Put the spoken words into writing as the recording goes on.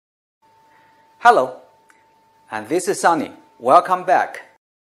Hello, and this is Sunny. Welcome back.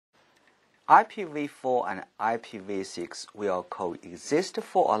 IPv4 and IPv6 will coexist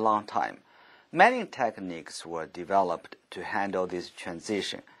for a long time. Many techniques were developed to handle this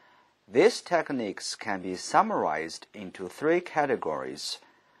transition. These techniques can be summarized into three categories: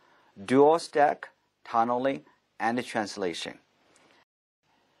 dual stack, tunneling, and translation.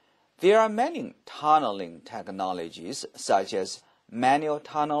 There are many tunneling technologies such as manual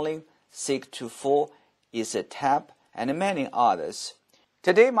tunneling, SIG-to-4, ISATAP, and many others.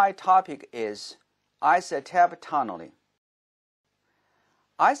 Today my topic is ISATAP tunneling.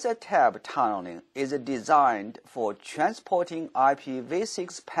 ISATAP tunneling is designed for transporting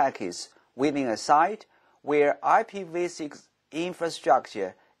IPv6 packets within a site where IPv6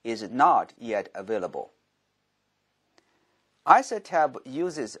 infrastructure is not yet available. ISATAP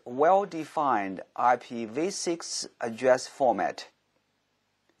uses well-defined IPv6 address format.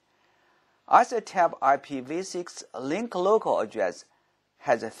 ISATAP IPv6 link local address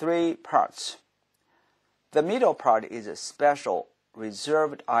has three parts. The middle part is a special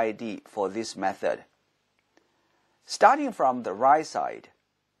reserved ID for this method. Starting from the right side,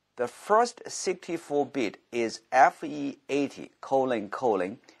 the first 64-bit is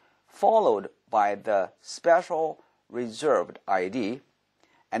FE80::, followed by the special reserved ID,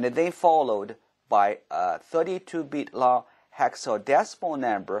 and then followed by a 32-bit long hexadecimal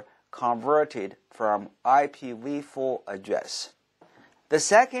number converted from IPv4 address. The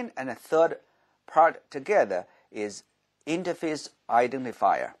second and third part together is interface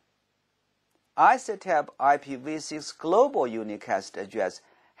identifier. ISATAP IPv6 global unicast address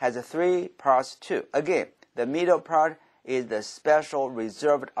has three parts too. Again, the middle part is the special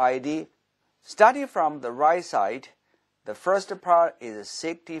reserved ID. Starting from the right side, the first part is a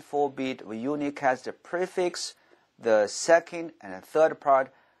 64-bit unicast prefix. The second and third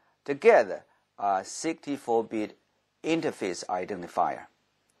part together are 64-bit interface identifier.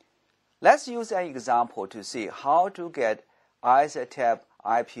 Let's use an example to see how to get ISATAP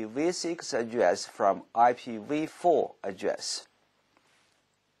IPv6 address from IPv4 address.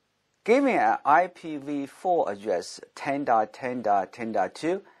 Given an IPv4 address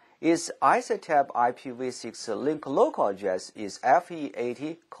 10.10.10.2, its ISATAP IPv6 link local address is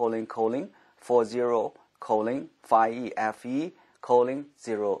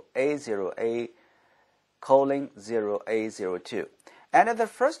And the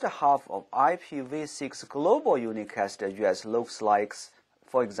first half of IPv6 global unicast address looks like,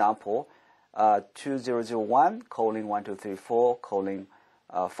 for example,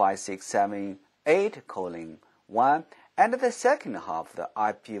 2001:123:4:5678:1, and the second half, the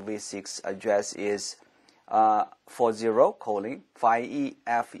IPv6 address is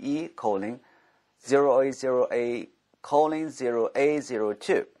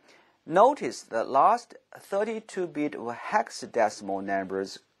 40:5E-FE:0A0A:0A02. Notice the last 32-bit hexadecimal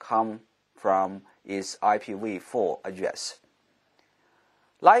numbers come from its IPv4 address.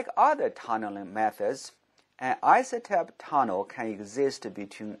 Like other tunneling methods, an ISATAP tunnel can exist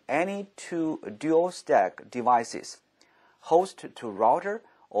between any two dual-stack devices, host to router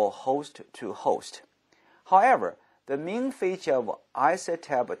or host to host. However, the main feature of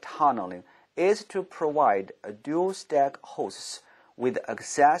ISATAP tunneling is to provide a dual-stack hosts with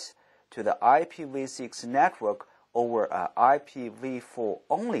access to the IPv6 network over an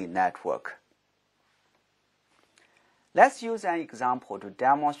IPv4-only network. Let's use an example to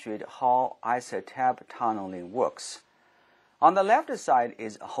demonstrate how ISATAP tunneling works. On the left side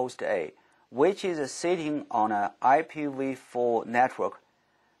is host A, which is sitting on an IPv4 network,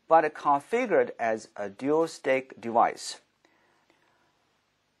 but configured as a dual-stack device.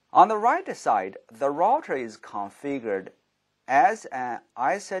 On the right side, the router is configured as an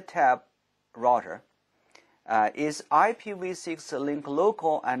ISATAP router. Its IPv6 link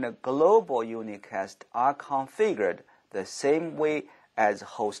local and global unicast are configured the same way as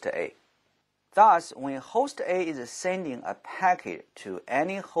host A. Thus, when host A is sending a packet to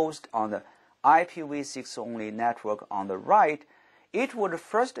any host on the IPv6-only network on the right, it would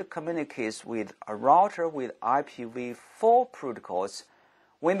first communicate with a router with IPv4 protocols.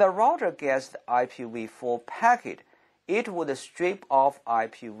 When the router gets the IPv4 packet, it would strip off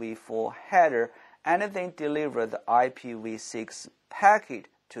IPv4 header and then deliver the IPv6 packet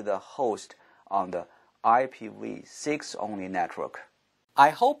to the host on the IPv6-only network. I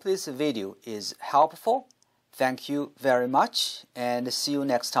hope this video is helpful. Thank you very much and see you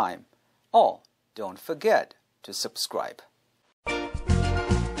next time. Oh, don't forget to subscribe.